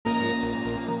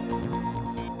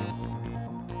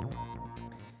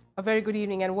A very good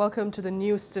evening and welcome to the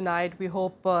news tonight. We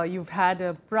hope you've had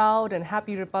a proud and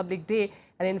happy Republic Day.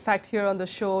 And in fact, here on the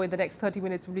show, in the next 30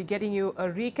 minutes, we'll be getting you a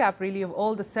recap really of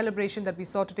all the celebration that we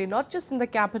saw today, not just in the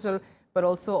capital, but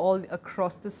also all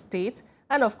across the states.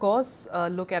 And of course,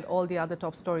 look at all the other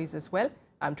top stories as well.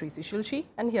 I'm Tracy Shilshi,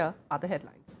 and here are the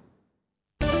headlines.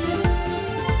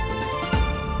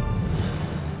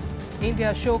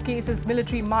 India showcases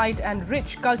military might and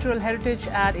rich cultural heritage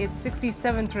at its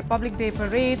 67th Republic Day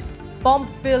parade.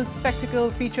 Pomp-filled spectacle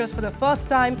features for the first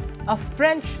time a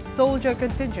French soldier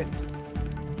contingent.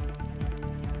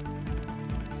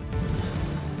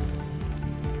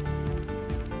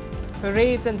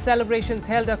 Parades and celebrations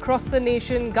held across the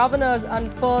nation. Governors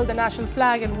unfurl the national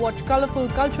flag and watch colorful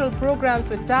cultural programs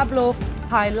with tableau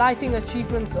highlighting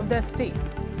achievements of their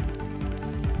states.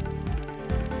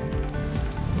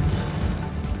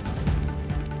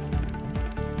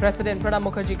 President Pranab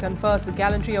Mukherjee confers the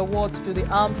Gallantry Awards to the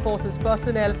Armed Forces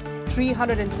personnel.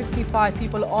 365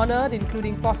 people honoured,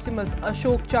 including posthumous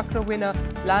Ashok Chakra winner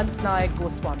Lance Nayak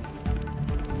Goswami.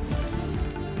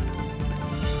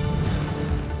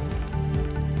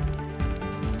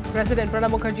 President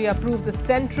Pranab Mukherjee approves the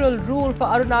central rule for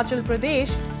Arunachal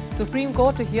Pradesh. Supreme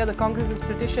Court to hear the Congress's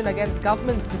petition against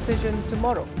government's decision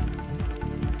tomorrow.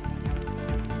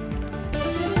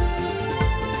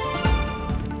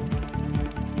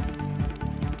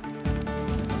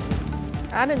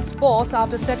 And in sports,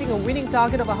 after setting a winning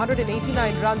target of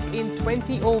 189 runs in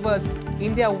 20 overs,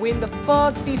 India win the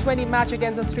first T20 match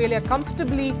against Australia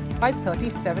comfortably by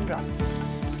 37 runs.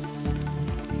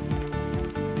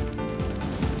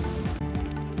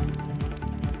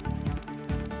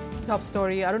 Top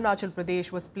story, Arunachal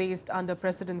Pradesh was placed under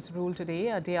President's rule today,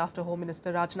 a day after Home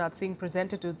Minister Rajnath Singh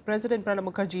presented to President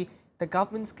Pranab Mukherjee the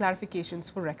government's clarifications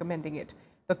for recommending it.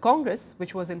 The Congress,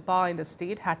 which was in power in the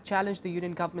state, had challenged the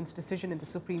union government's decision in the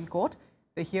Supreme Court.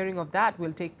 The hearing of that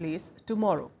will take place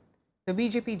tomorrow. The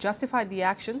BJP justified the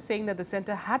action, saying that the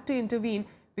centre had to intervene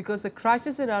because the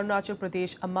crisis in Arunachal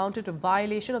Pradesh amounted to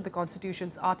violation of the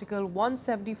Constitution's Article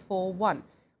 174(1).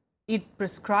 It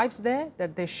prescribes there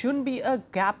that there shouldn't be a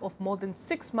gap of more than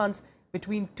 6 months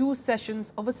between two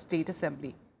sessions of a state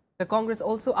assembly. The Congress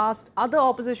also asked other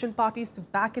opposition parties to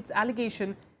back its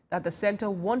allegation that the centre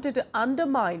wanted to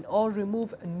undermine or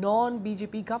remove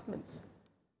non-BJP governments.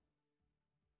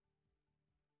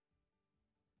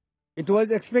 It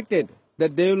was expected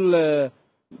that they will,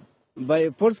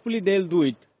 forcefully they'll do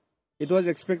it. It was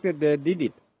expected they did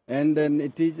it. And then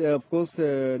it is, of course,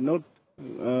 not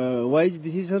wise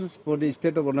decisions for the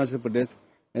state of Arunachal Pradesh.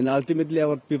 And ultimately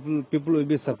our people will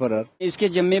be sufferer. इसके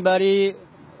जिम्मेदारी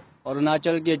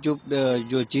अरुणाचल के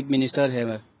जो chief minister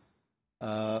है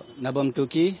नबम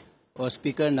टुकी और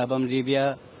speaker नबम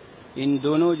रिविया, इन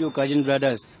दोनों जो cousin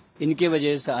brothers, इनके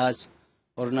वजह से आज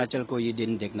अरुणाचल को ये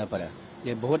दिन देखना पड़ा.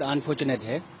 ये बहुत अनफॉर्चुनेट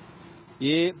है.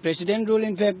 ये प्रेसिडेंट रूल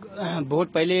इनफैक्ट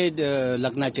बहुत पहले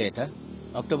लगना चाहिए था.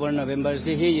 अक्टूबर नवंबर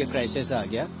से ही ये क्राइसिस आ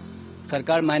गया.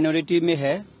 सरकार माइनॉरिटी में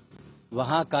है,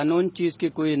 वहाँ कानून चीज़ की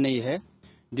कोई नहीं है,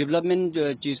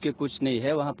 डेवलपमेंट चीज़ के कुछ नहीं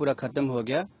है, वहाँ पूरा खत्म हो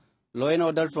गया. लॉ एंड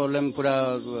ऑर्डर प्रॉब्लम पूरा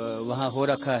वहाँ हो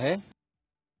रखा है.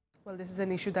 Well, this is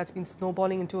an issue that's been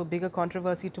snowballing into a bigger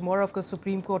controversy. Tomorrow, of course,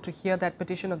 Supreme Court to hear that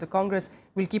petition of the Congress.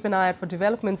 We'll keep an eye out for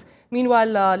developments.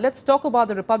 Meanwhile, let's talk about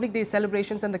the Republic Day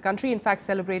celebrations. And the country, in fact,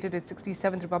 celebrated its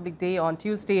 67th Republic Day on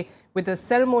Tuesday with a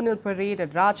ceremonial parade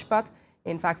at Rajpath.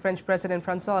 In fact, French President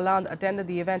François Hollande attended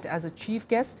the event as a chief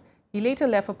guest. He later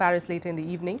left for Paris later in the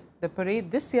evening. The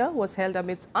parade this year was held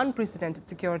amidst unprecedented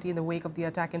security in the wake of the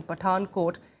attack in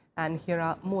Pathankot. And here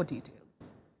are more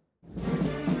details.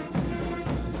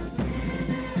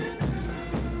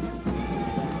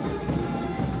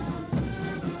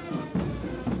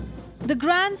 The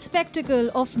grand spectacle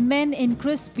of men in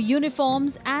crisp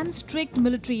uniforms and strict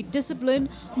military discipline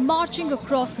marching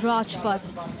across Rajpath,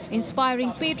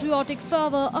 inspiring patriotic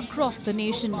fervour across the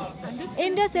nation.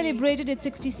 India celebrated its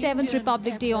 67th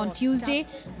Republic Day on Tuesday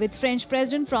with French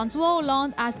President François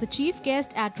Hollande as the chief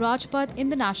guest at Rajpath in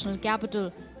the national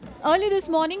capital. Early this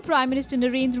morning, Prime Minister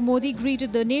Narendra Modi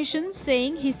greeted the nation,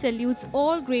 saying he salutes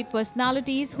all great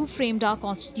personalities who framed our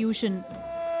constitution.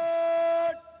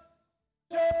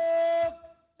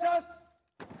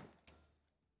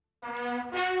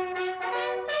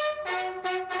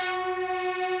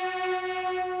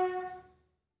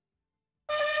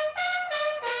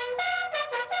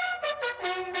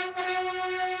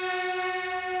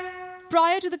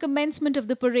 Prior to the commencement of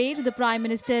the parade, the Prime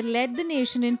Minister led the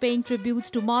nation in paying tributes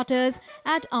to martyrs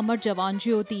at Amar Jawan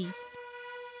Jyoti.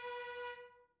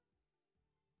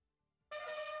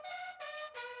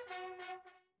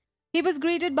 He was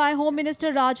greeted by Home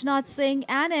Minister Rajnath Singh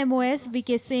and MOS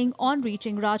VK Singh on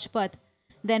reaching Rajpath.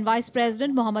 Then Vice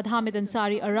President Mohammad Hamid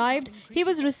Ansari arrived. He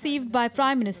was received by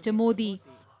Prime Minister Modi.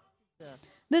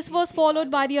 This was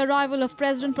followed by the arrival of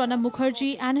President Pranab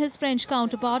Mukherjee and his French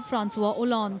counterpart François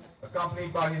Hollande.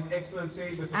 Accompanied by His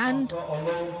Excellency And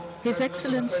His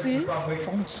Excellency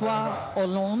François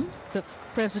Hollande, the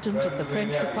President of the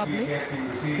French Republic,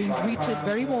 being greeted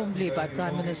very warmly by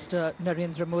Prime Minister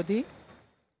Narendra Modi.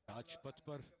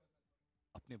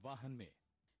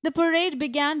 The parade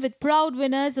began with proud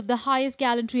winners of the highest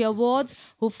gallantry awards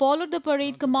who followed the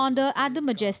parade commander at the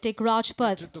majestic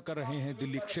Rajpath.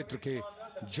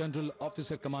 General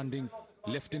Officer Commanding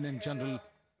Lieutenant General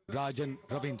Rajan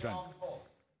Ravindran.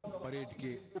 Parade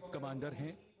के उप commander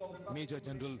हैं Major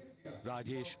General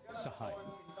Rajesh Sahai.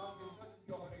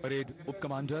 Parade up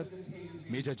commander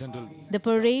Major General. The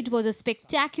parade was a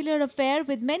spectacular affair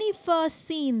with many firsts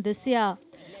seen this year.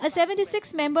 A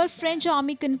 76-member French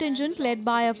army contingent led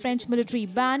by a French military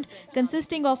band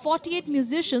consisting of 48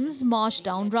 musicians marched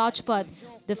down Rajpath.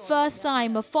 The first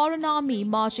time a foreign army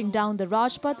marching down the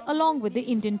Rajpath along with the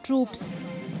Indian troops.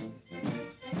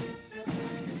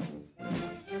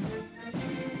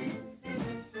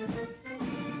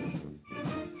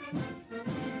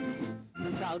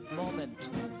 A proud moment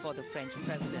for the French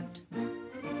president.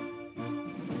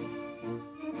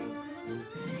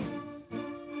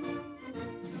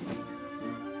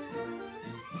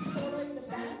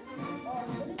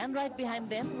 And right behind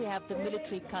them, we have the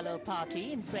military color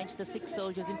party. In French, the 6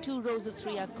 soldiers in 2 rows of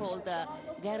 3 are called the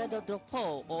Garde de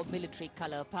Drapeau, or military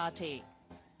color party.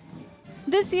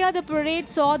 This year, the parade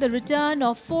saw the return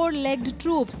of 4-legged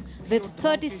troops with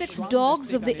 36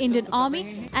 dogs of the Indian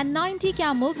Army and 90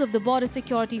 camels of the Border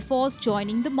Security Force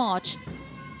joining the march.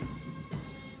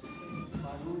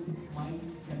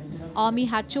 Army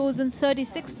had chosen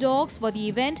 36 dogs for the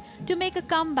event to make a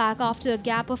comeback after a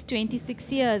gap of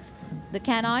 26 years. The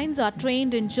canines are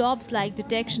trained in jobs like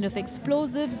detection of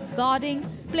explosives, guarding,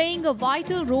 playing a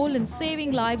vital role in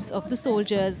saving lives of the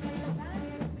soldiers.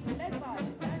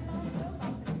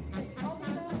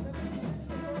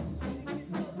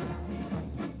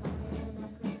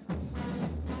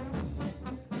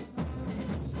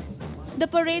 The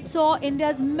parade saw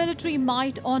India's military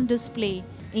might on display,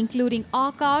 including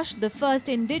Akash, the first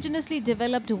indigenously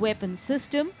developed weapon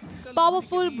system,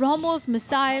 powerful BrahMos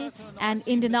missile, and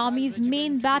Indian Army's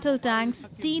main battle tanks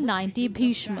T-90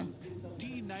 Bhishma.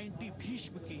 T-90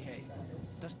 Bhishma की है,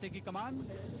 दस्ते की कमान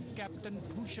captain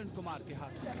Bhushan Kumar के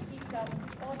हाथ में।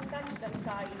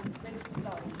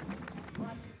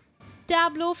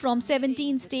 Tableau from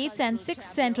 17 states and 6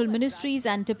 central ministries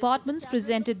and departments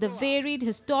presented the varied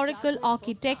historical,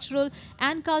 architectural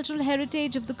and cultural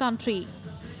heritage of the country.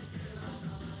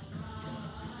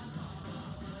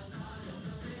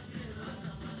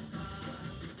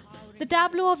 The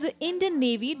tableau of the Indian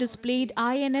Navy displayed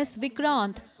INS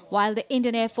Vikrant, while the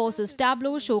Indian Air Force's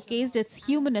tableau showcased its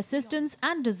human assistance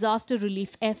and disaster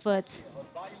relief efforts.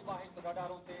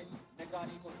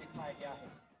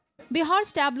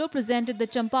 Bihar's tableau presented the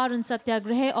Champaran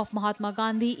Satyagraha of Mahatma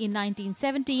Gandhi in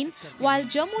 1917, while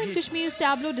Jammu and Kashmir's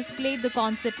tableau displayed the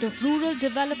concept of rural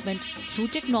development through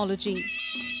technology.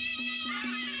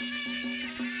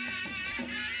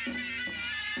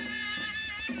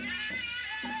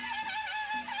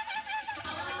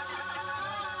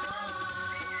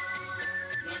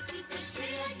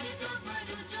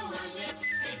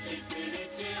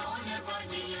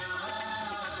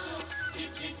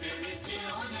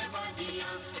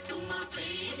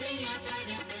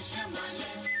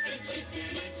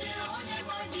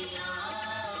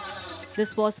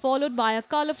 This was followed by a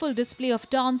colourful display of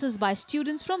dances by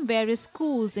students from various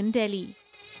schools in Delhi.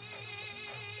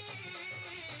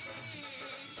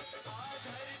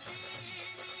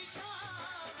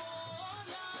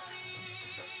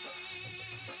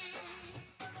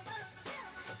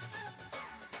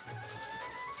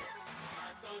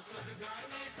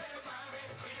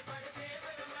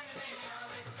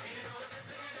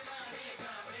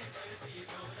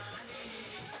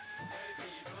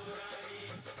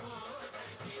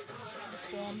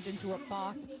 Into a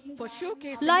path for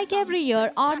showcasing. Like every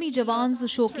year, army jawans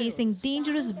showcasing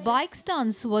dangerous bike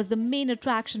stunts was the main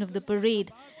attraction of the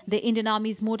parade. The Indian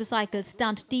Army's motorcycle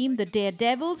stunt team, the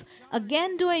Daredevils,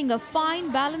 again doing a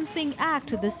fine balancing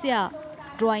act this year,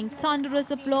 drawing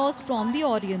thunderous applause from the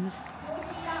audience.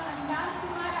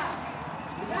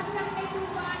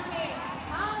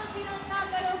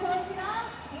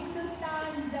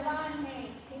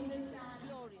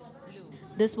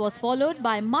 This was followed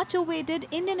by much-awaited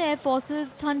Indian Air Force's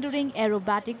thundering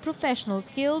aerobatic professional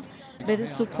skills with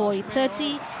Sukhoi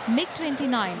 30,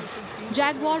 MiG-29,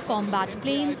 Jaguar combat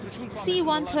planes,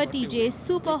 C-130J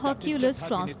Super Hercules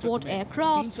transport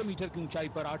aircrafts.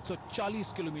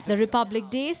 The Republic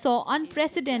Day saw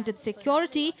unprecedented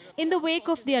security in the wake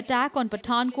of the attack on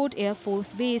Pathankot Air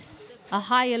Force Base. A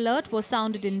high alert was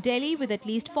sounded in Delhi with at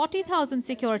least 40,000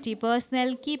 security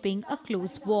personnel keeping a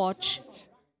close watch.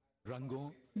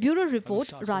 Bureau Report,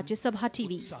 Rajya Sabha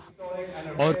TV.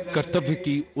 और कर्तव्य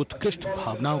की उत्कृष्ट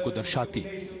भावनाओं को दर्शाती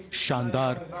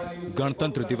शानदार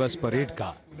गणतंत्र दिवस परेड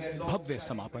का भव्य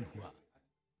समापन हुआ.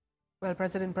 Well,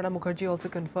 President Pranab Mukherjee also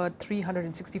conferred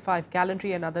 365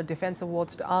 gallantry and other defense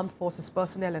awards to armed forces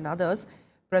personnel and others.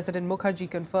 President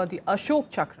Mukherjee conferred the Ashok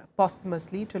Chakra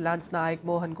posthumously to Lance Naik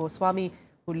Mohan Goswami,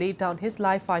 who laid down his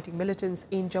life fighting militants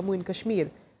in Jammu and Kashmir.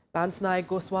 Lance Naik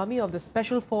Goswami of the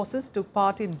Special Forces took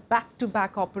part in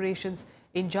back-to-back operations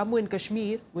in Jammu and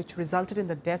Kashmir, which resulted in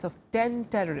the death of 10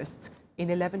 terrorists in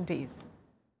 11 days.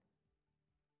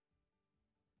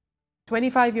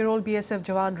 25-year-old BSF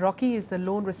Jawan Rocky is the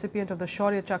lone recipient of the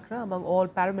Shaurya Chakra among all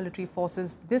paramilitary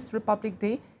forces this Republic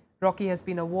Day. Rocky has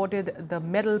been awarded the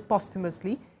medal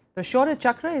posthumously. The Shaurya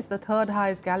Chakra is the third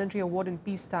highest gallantry award in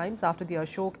peace times after the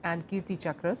Ashok and Kirti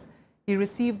Chakras. He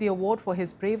received the award for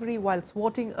his bravery while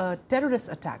thwarting a terrorist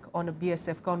attack on a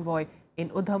BSF convoy in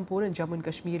Udhampur in Jammu and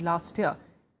Kashmir last year.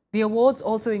 The awards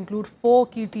also include 4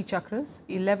 Kirti Chakras,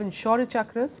 11 Shaurya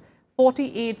Chakras,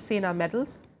 48 Sena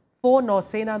medals, 4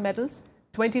 Nausena medals,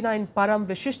 29 Param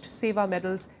Vishisht Seva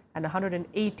medals and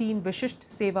 118 Vishisht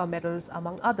Seva medals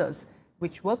among others,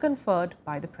 which were conferred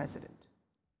by the President.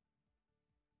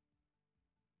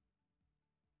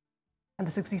 And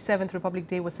the 67th Republic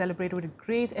Day was celebrated with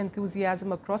great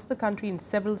enthusiasm across the country in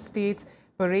several states.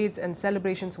 Parades and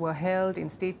celebrations were held in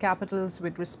state capitals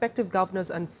with respective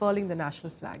governors unfurling the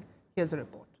national flag. Here's a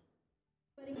report.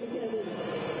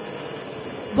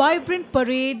 Vibrant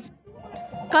parades,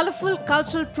 colorful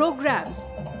cultural programs,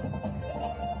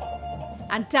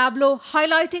 and tableau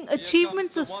highlighting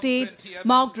achievements of states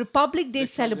marked Republic Day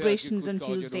celebrations on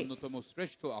Tuesday.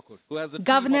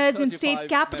 Governors in state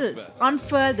capitals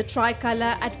unfurled the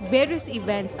tricolour at various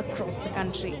events across the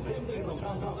country.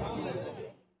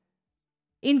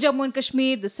 In Jammu and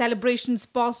Kashmir, the celebrations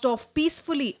passed off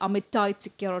peacefully amid tight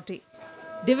security.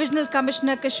 Divisional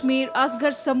Commissioner Kashmir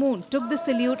Asghar Samoon took the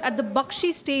salute at the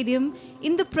Bakshi Stadium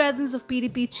in the presence of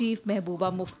PDP Chief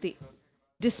Mehbooba Mufti.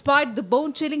 Despite the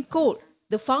bone-chilling cold,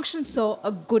 the function saw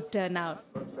a good turnout.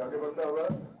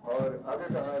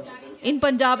 In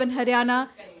Punjab and Haryana,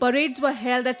 parades were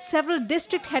held at several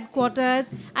district headquarters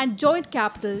and joint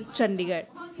capital Chandigarh.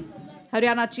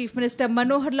 Haryana Chief Minister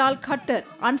Manohar Lal Khattar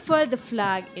unfurled the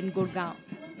flag in Gurgaon.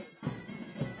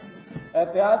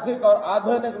 ऐतिहासिक और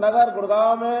आधुनिक नगर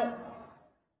गुड़गांव में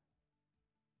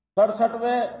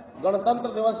 67वें गणतंत्र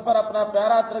दिवस पर अपना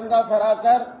प्यारा तिरंगा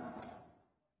फहराकर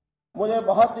मुझे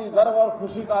बहुत ही गर्व और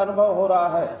खुशी का अनुभव हो रहा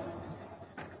है।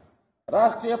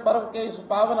 राष्ट्रीय पर्व के इस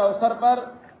पावन अवसर पर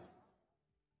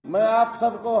मैं आप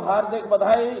सबको हार्दिक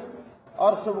बधाई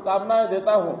और शुभकामनाएं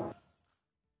देता हूं।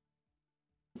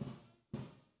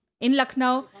 In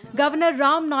Lucknow, Governor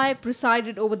Ram Nayak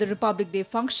presided over the Republic Day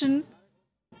function.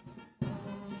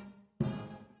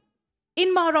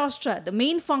 In Maharashtra, the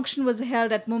main function was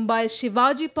held at Mumbai's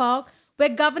Shivaji Park, where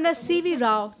Governor C.V.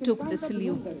 Rao took the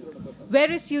salute.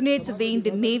 Various units of the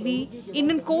Indian Navy,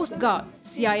 Indian Coast Guard,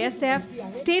 CISF,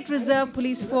 State Reserve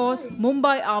Police Force,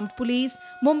 Mumbai Armed Police,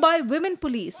 Mumbai Women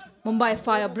Police, Mumbai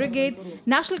Fire Brigade,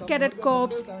 National Cadet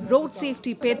Corps, Road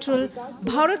Safety Patrol,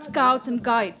 Bharat Scouts and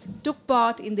Guides took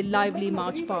part in the lively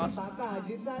march past.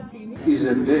 Is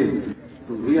a day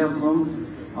to reaffirm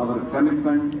our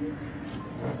commitment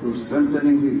to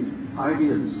strengthening the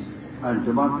ideals and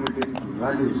democratic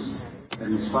values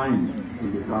enshrined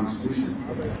in the Constitution.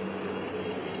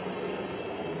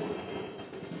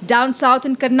 Down south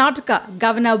in Karnataka,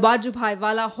 Governor Vajubhai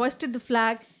Vala hoisted the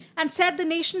flag and said the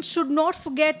nation should not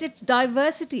forget its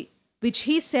diversity, which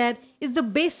he said is the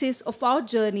basis of our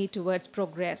journey towards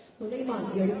progress. In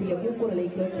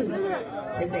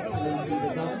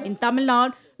Tamil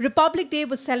Nadu, Republic Day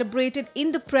was celebrated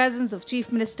in the presence of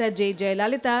Chief Minister J.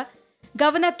 Jayalalitha.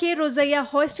 Governor K. Rosaiya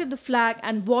hoisted the flag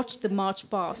and watched the march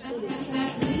past.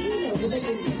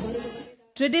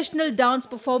 Traditional dance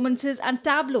performances and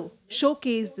tableau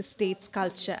showcased the state's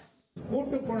culture.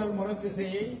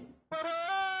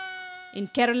 In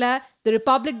Kerala, the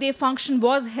Republic Day function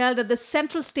was held at the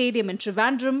Central Stadium in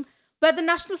Trivandrum, where the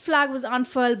national flag was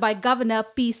unfurled by Governor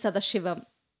P. Sadashivam.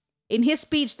 In his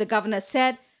speech, the governor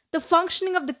said the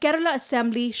functioning of the Kerala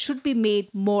Assembly should be made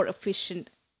more efficient.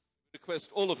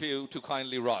 request all of you to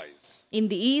kindly rise. In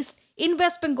the east, in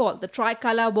West Bengal, the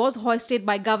tricolour was hoisted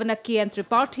by Governor K.N.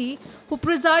 Tripathi, who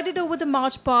presided over the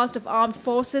march past of armed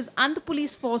forces and the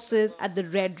police forces at the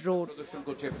Red Road.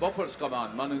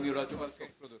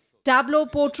 Tableau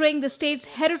portraying the state's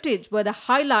heritage were the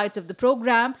highlights of the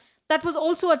program that was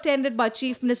also attended by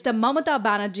Chief Minister Mamata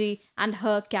Banerjee and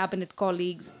her cabinet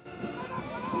colleagues.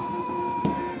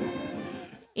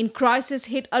 In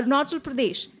crisis-hit Arunachal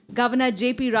Pradesh, Governor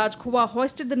J.P. Rajkhowa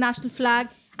hoisted the national flag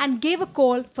and gave a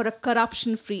call for a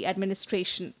corruption-free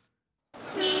administration.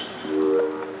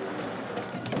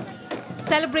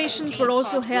 Celebrations were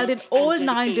also held in all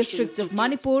 9 districts of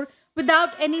Manipur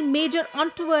without any major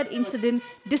untoward incident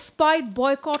despite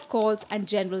boycott calls and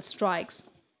general strikes.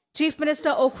 Chief Minister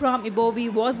Okram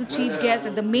Ibobi was the chief guest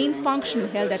at the main function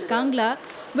held at Kangla,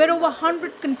 where over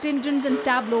 100 contingents and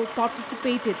tableau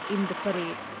participated in the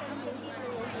parade.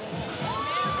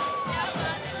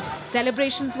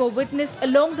 Celebrations were witnessed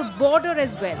along the border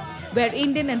as well, where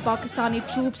Indian and Pakistani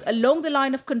troops along the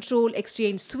line of control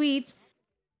exchanged sweets.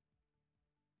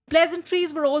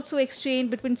 Pleasantries were also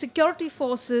exchanged between security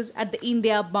forces at the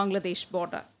India-Bangladesh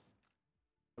border.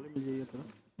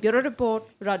 Bureau Report,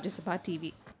 Rajya Sabha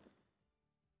TV.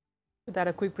 With that,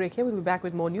 a quick break here. We'll be back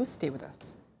with more news. Stay with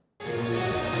us.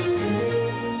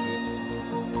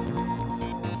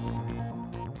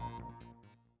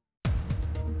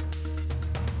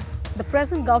 The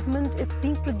present government is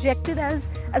being projected as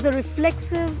a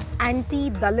reflexive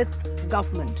anti-Dalit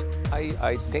government.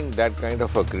 I think that kind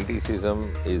of a criticism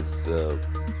is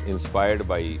inspired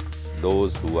by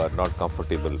those who are not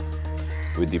comfortable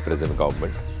with the present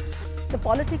government. The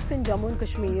politics in Jammu and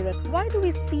Kashmir, why do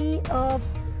we see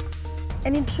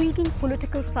an intriguing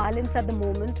political silence at the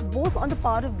moment, both on the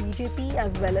part of BJP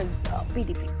as well as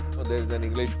PDP? So there is an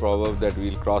English proverb that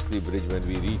we'll cross the bridge when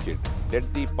we reach it.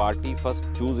 Let the party first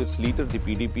choose its leader. The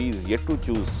PDP is yet to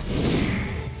choose.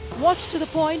 Watch to the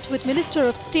point with Minister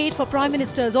of State for Prime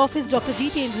Minister's Office, Dr.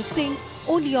 Jitendra Singh,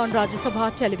 only on Rajya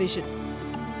Sabha television.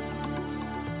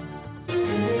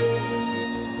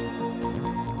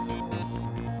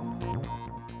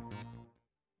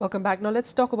 Welcome back. Now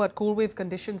let's talk about cold wave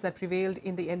conditions that prevailed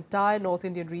in the entire North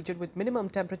Indian region, with minimum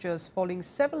temperatures falling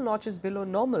several notches below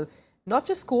normal. Not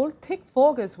just cold, thick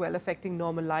fog as well affecting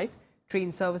normal life.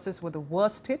 Train services were the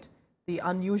worst hit. The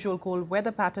unusual cold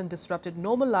weather pattern disrupted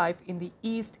normal life in the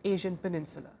East Asian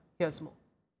Peninsula. Here's more.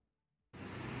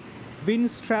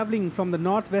 Winds travelling from the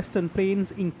northwestern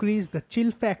plains increased the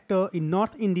chill factor in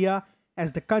North India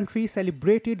as the country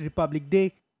celebrated Republic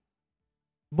Day.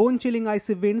 Bone-chilling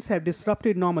icy winds have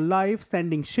disrupted normal life,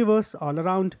 sending shivers all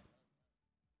around.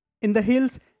 In the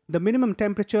hills, the minimum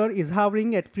temperature is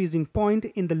hovering at freezing point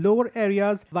in the lower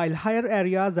areas, while higher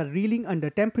areas are reeling under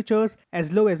temperatures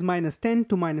as low as -10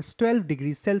 to -12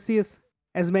 degrees Celsius.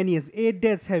 As many as 8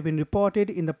 deaths have been reported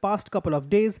in the past couple of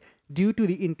days due to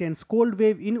the intense cold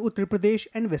wave in Uttar Pradesh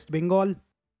and West Bengal.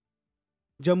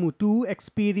 Jammu too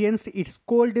experienced its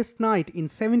coldest night in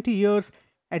 70 years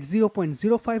at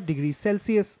 0.05 degrees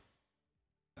Celsius.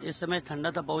 इस समय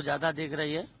ठंडा तो बहुत ज्यादा दिख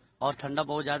रही है और ठंडा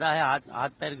बहुत ज्यादा है, हाथ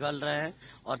पैर गल रहे हैं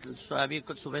और अभी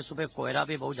सुबह सुबह कोहरा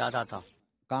भी बहुत ज्यादा था।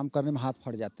 काम करने में हाथ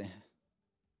फट जाते हैं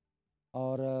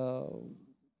और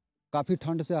काफी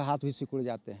ठंड से हाथ भी सिकुड़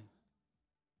जाते हैं।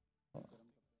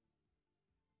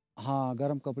 हाँ,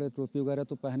 गर्म कपड़े टोपी वगैरह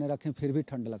तो पहने रखें फिर भी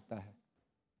ठंड लगता है।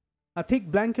 A thick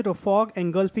blanket of fog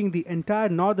engulfing the entire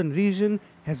northern region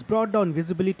has brought down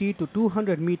visibility to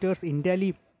 200 meters in Delhi.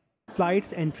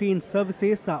 Flights and train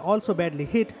services are also badly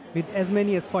hit, with as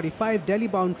many as 45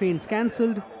 Delhi-bound trains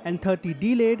cancelled and 30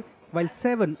 delayed, while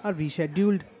 7 are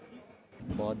rescheduled.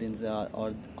 बहुत दिन से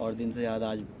और दिन से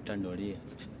ज़्यादा आज ठंड हो रही है।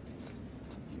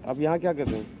 आप यहाँ क्या कर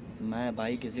रहे हैं? मैं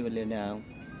भाई किसी को लेने आया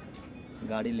हूँ।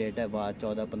 गाड़ी लेट है, बाद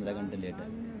 14-15 घंटे लेट है।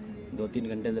 2-3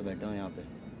 घंटे से बैठा हूँ यहाँ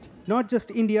पे। Not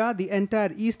just India, the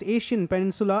entire East Asian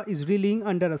Peninsula is reeling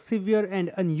under a severe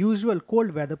and unusual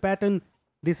cold weather pattern.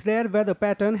 This rare weather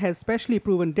pattern has specially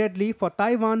proven deadly for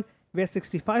Taiwan, where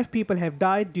 65 people have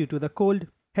died due to the cold.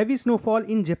 Heavy snowfall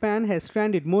in Japan has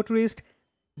stranded motorists,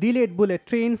 delayed bullet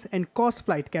trains and caused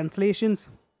flight cancellations.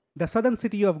 The southern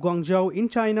city of Guangzhou in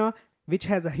China, which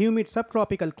has a humid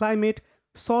subtropical climate,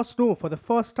 saw snow for the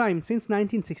first time since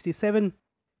 1967.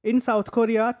 In South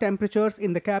Korea, temperatures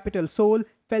in the capital Seoul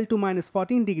fell to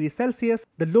 -14 degrees Celsius,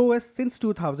 the lowest since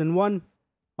 2001.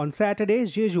 On Saturday,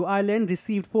 Jeju Island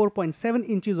received 4.7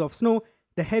 inches of snow,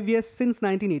 the heaviest since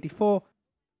 1984.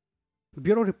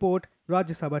 Bureau Report,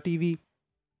 Rajya Sabha TV.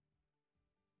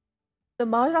 The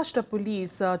Maharashtra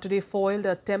police today foiled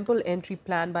a temple entry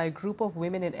plan by a group of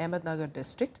women in Ahmednagar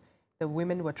district. The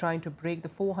women were trying to break the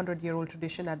 400-year-old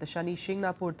tradition at the Shani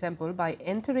Shingnapur temple by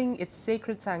entering its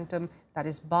sacred sanctum that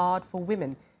is barred for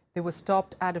women. They were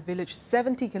stopped at a village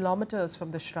 70 kilometers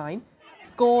from the shrine.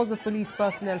 Scores of police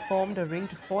personnel formed a ring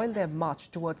to foil their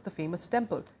march towards the famous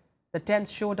temple. The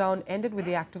tense showdown ended with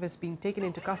the activists being taken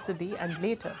into custody and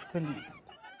later released.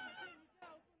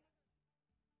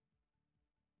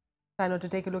 Time now to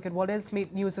take a look at what else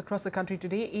made news across the country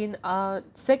today in our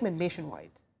segment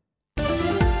Nationwide.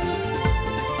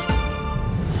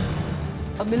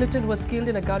 A militant was killed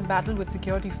in a gun battle with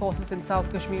security forces in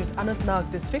South Kashmir's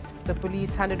Anantnag district. The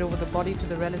police handed over the body to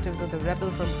the relatives of the rebel,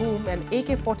 from whom an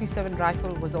AK-47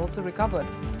 rifle was also recovered.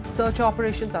 Search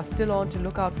operations are still on to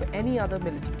look out for any other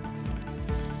militants.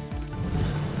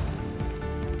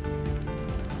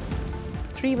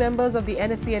 3 members of the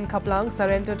NSC and Kaplang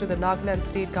surrendered to the Nagaland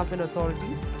state government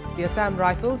authorities. The Assam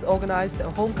Rifles organized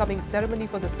a homecoming ceremony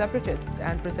for the separatists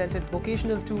and presented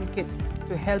vocational toolkits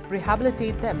to help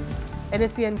rehabilitate them.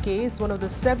 NSCNK is one of the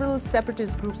several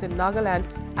separatist groups in Nagaland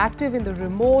active in the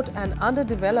remote and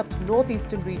underdeveloped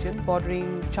northeastern region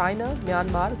bordering China,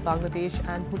 Myanmar, Bangladesh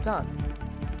and Bhutan.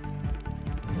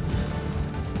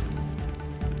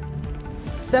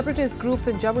 Separatist groups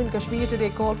in Jammu and Kashmir today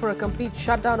called for a complete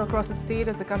shutdown across the state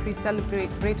as the country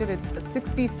celebrated its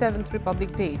 67th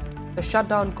Republic Day. The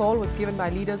shutdown call was given by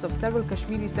leaders of several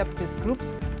Kashmiri separatist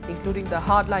groups, including the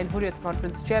Hardline Hurriyat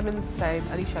Conference chairman Syed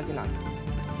Ali Shah Gilani.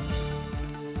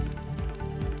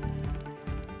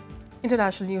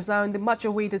 International news now. In the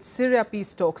much-awaited Syria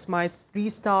peace talks might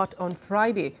restart on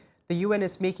Friday. The UN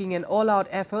is making an all-out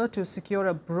effort to secure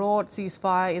a broad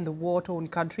ceasefire in the war-torn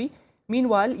country.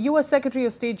 Meanwhile, US Secretary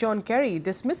of State John Kerry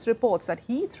dismissed reports that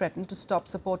he threatened to stop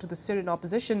support to the Syrian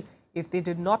opposition if they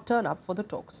did not turn up for the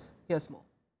talks. Here's more.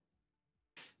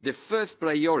 The first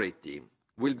priority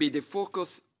will be the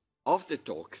focus of the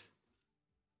talks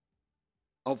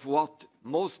of what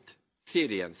most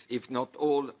Syrians, if not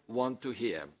all, want to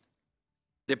hear.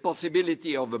 The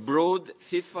possibility of a broad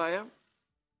ceasefire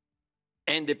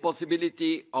and the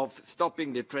possibility of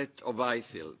stopping the threat of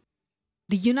ISIL.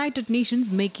 The United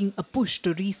Nations making a push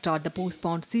to restart the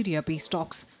postponed Syria peace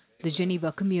talks. The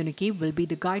Geneva communique will be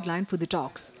the guideline for the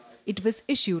talks. It was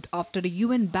issued after a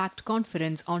UN-backed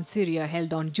conference on Syria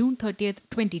held on June 30,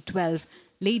 2012,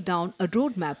 laid down a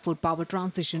roadmap for power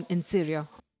transition in Syria.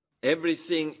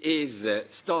 Everything is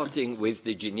starting with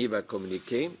the Geneva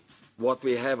communique. What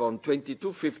we have on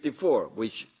 2254,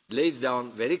 which lays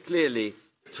down very clearly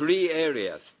 3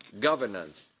 areas: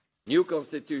 governance, new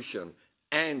constitution,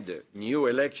 and new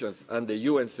elections under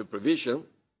UN supervision,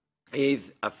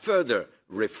 is a further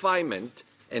refinement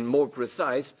and more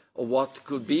precise of what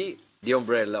could be the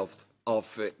umbrella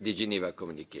of the Geneva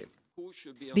communique.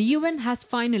 The UN has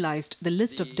finalized the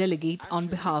list of delegates on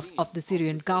behalf of the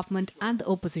Syrian government and the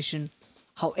opposition.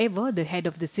 However, the head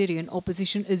of the Syrian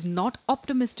opposition is not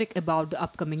optimistic about the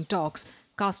upcoming talks,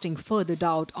 casting further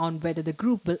doubt on whether the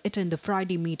group will attend the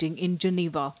Friday meeting in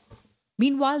Geneva.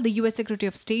 Meanwhile, the US Secretary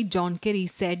of State John Kerry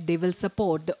said they will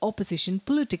support the opposition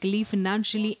politically,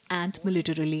 financially and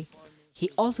militarily. He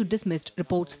also dismissed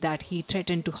reports that he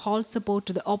threatened to halt support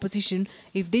to the opposition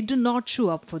if they do not show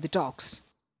up for the talks.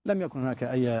 لم يكن هناك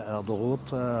أي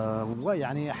ضغوط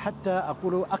ويعني حتى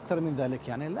أقول أكثر من ذلك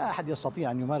يعني لا أحد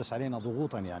يستطيع أن يمارس علينا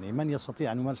ضغوطا يعني من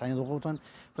يستطيع أن يمارس علينا ضغوطا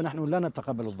فنحن لا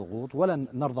نتقبل الضغوط ولا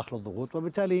نرضخ للضغوط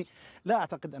وبالتالي لا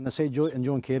أعتقد أن السيد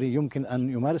جون كيري يمكن أن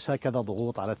يمارس هكذا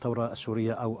ضغوط على الثورة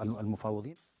السورية أو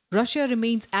المفاوضين. Russia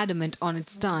remains adamant on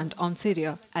its stand on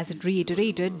Syria as it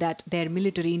reiterated that their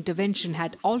military intervention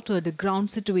had altered the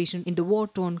ground situation in the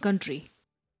war-torn country.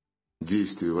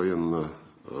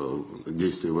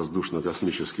 Действия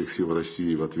воздушно-космических сил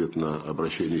России в ответ на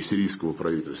обращение сирийского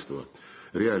правительства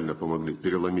реально помогли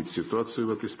переломить ситуацию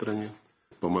в этой стране,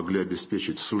 помогли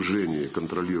обеспечить сужение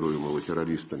контролируемого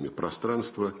террористами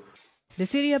пространства. The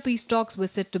Syria peace talks were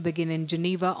set to begin in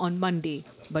Geneva on Monday,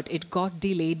 but it got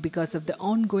delayed because of the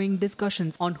ongoing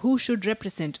discussions on who should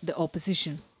represent the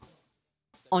opposition.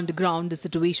 On the ground, the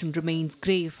situation remains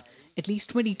grave. At least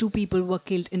 22 people were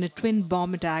killed in a twin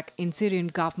bomb attack in Syrian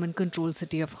government-controlled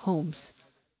city of Homs.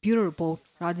 Bureau Report,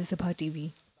 Rajya Sabha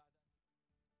TV.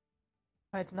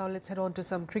 Right, now let's head on to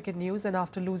some cricket news. And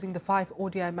after losing the 5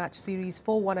 ODI match series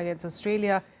 4-1 against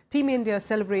Australia, Team India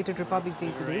celebrated Republic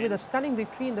Day today with a stunning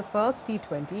victory in the first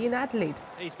T20 in Adelaide.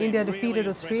 India defeated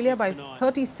Australia by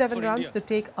 37 runs to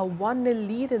take a 1-0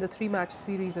 lead in the 3-match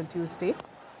series on Tuesday.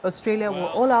 Australia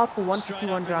were all out for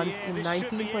 151 runs in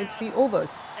 19.3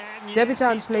 overs.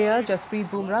 Debutant player Jasprit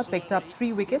Bumrah picked up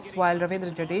 3 wickets, while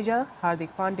Ravindra Jadeja, Hardik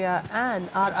Pandya and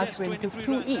R. Ashwin took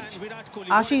 2 each.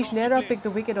 Ashish Nehra picked the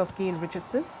wicket of Kane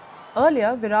Richardson.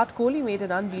 Earlier, Virat Kohli made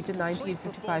an unbeaten 90 in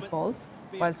 55 balls,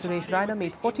 while Suresh Raina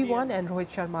made 41 and Rohit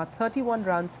Sharma 31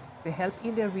 runs to help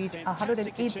India reach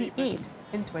 188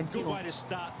 in 20 overs.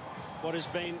 What has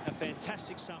been a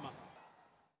fantastic summer.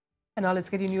 And now let's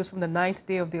get you news from the 9th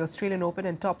day of the Australian Open,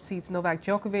 and top seeds Novak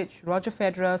Djokovic, Roger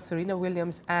Federer, Serena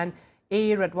Williams and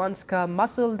A. Radwanska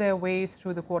muscled their way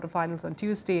through the quarterfinals on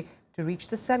Tuesday to reach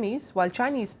the semis, while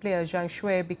Chinese player Zhang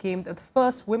Shui became the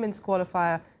first women's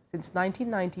qualifier since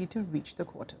 1990 to reach the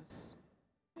quarters.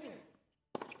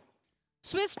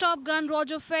 Swiss top gun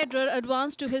Roger Federer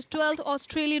advanced to his 12th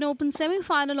Australian Open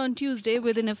semi-final on Tuesday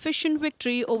with an efficient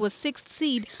victory over 6th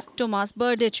seed Thomas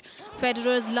Berdych.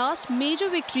 Federer's last major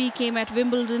victory came at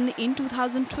Wimbledon in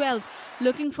 2012.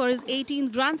 Looking for his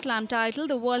 18th Grand Slam title,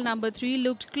 the world number 3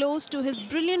 looked close to his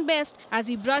brilliant best as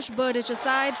he brushed Berdych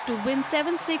aside to win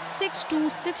 7-6, 6-2,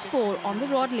 6-4 on the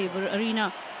Rod Laver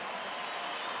Arena.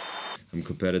 I'm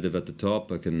competitive at the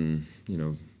top. I can,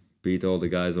 beat all the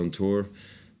guys on tour.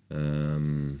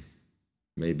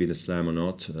 Maybe in a slam or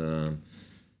not.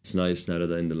 It's nice now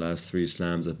that in the last 3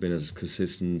 slams I've been as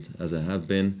consistent as I have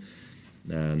been,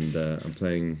 and I'm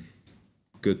playing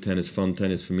good tennis, fun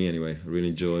tennis for me anyway. I really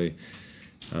enjoy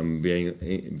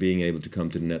being able to come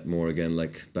to the net more again,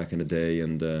 like back in the day,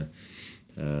 and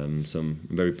so I'm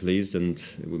very pleased, and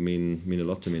it would mean a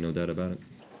lot to me, no doubt about it.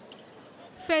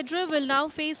 Federer will now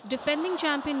face defending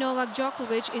champion Novak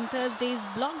Djokovic in Thursday's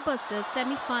blockbuster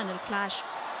semi-final clash.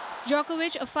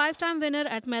 Djokovic, a 5-time winner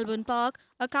at Melbourne Park,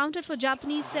 accounted for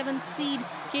Japanese 7th seed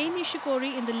Kei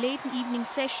Nishikori in the late evening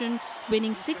session,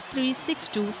 winning 6-3,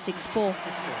 6-2, 6-4.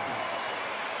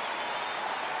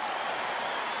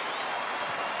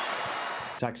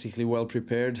 Tactically well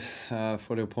prepared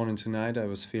for the opponent tonight. I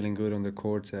was feeling good on the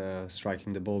court,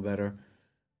 striking the ball better.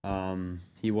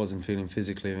 He wasn't feeling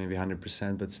physically maybe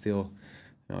 100%, but still,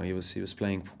 he was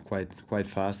playing quite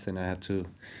fast, and I had to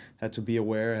be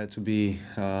aware, had to be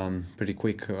pretty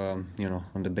quick, on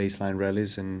the baseline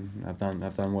rallies, and I've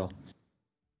done well.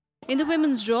 In the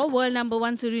women's draw, world number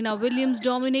 1 Serena Williams'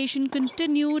 domination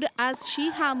continued as she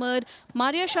hammered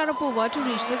Maria Sharapova to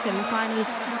reach the semi-finals.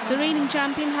 The reigning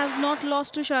champion has not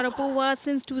lost to Sharapova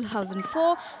since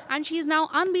 2004, and she is now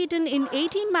unbeaten in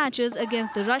 18 matches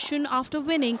against the Russian after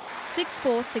winning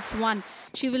 6-4, 6-1.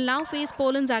 She will now face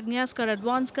Poland's Agnieszka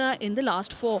Radwanska in the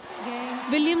last 4.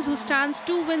 Williams, who stands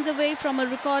 2 wins away from a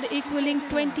record equaling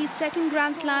 22nd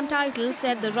Grand Slam title,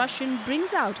 said the Russian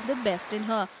brings out the best in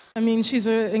her. I mean, she's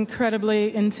an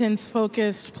incredibly intense,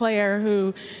 focused player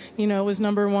who, was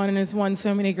 #1 and has won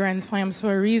so many Grand Slams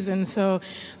for a reason. So,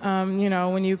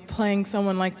 when you're playing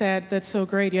someone like that, that's so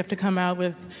great. You have to come out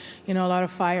with, a lot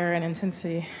of fire and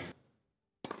intensity.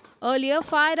 Earlier,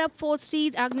 fired-up 4th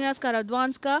seed Agnieszka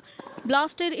Radwanska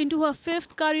blasted into her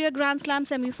 5th career Grand Slam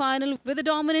semi-final with a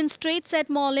dominant straight-set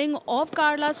mauling of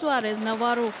Carla Suarez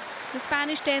Navarro. The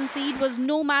Spanish 10 seed was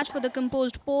no match for the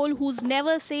composed Pole, whose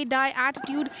never-say-die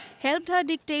attitude helped her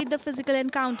dictate the physical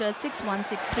encounter 6-1,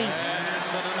 6-3.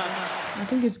 I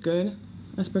think it's good,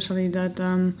 especially that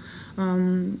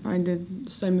I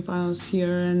did semi-finals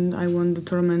here and I won the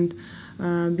tournament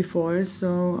before,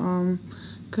 so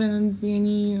couldn't be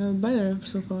any better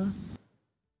so far.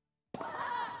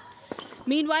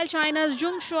 Meanwhile, China's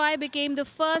Zhang Shui became the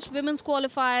first women's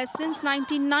qualifier since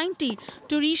 1990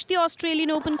 to reach the Australian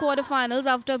Open quarterfinals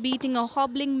after beating a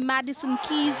hobbling Madison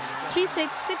Keys 3-6,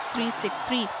 6-3,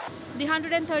 6-3. The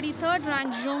 133rd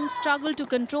ranked Zhang struggled to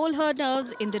control her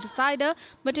nerves in the decider,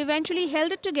 but eventually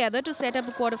held it together to set up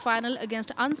a quarterfinal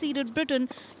against unseeded Briton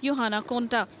Johanna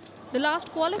Konta. The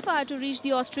last qualifier to reach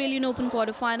the Australian Open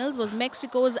quarterfinals was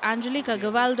Mexico's Angelica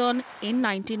Gavaldon in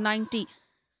 1990.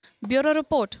 Bureau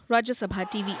Report, Rajya Sabha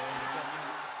TV.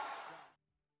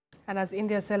 And as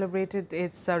India celebrated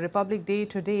its Republic Day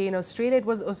today, in Australia it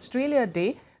was Australia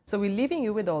Day, so we're leaving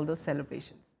you with all those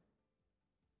celebrations.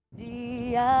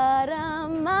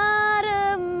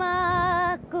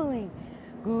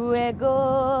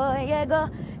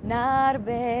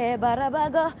 Narbe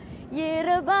barabago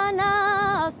yirbana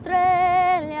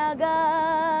Australia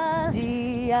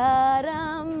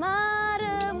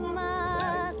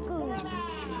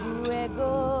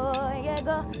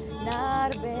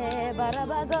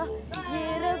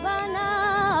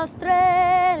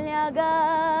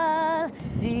gal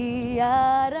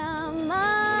diara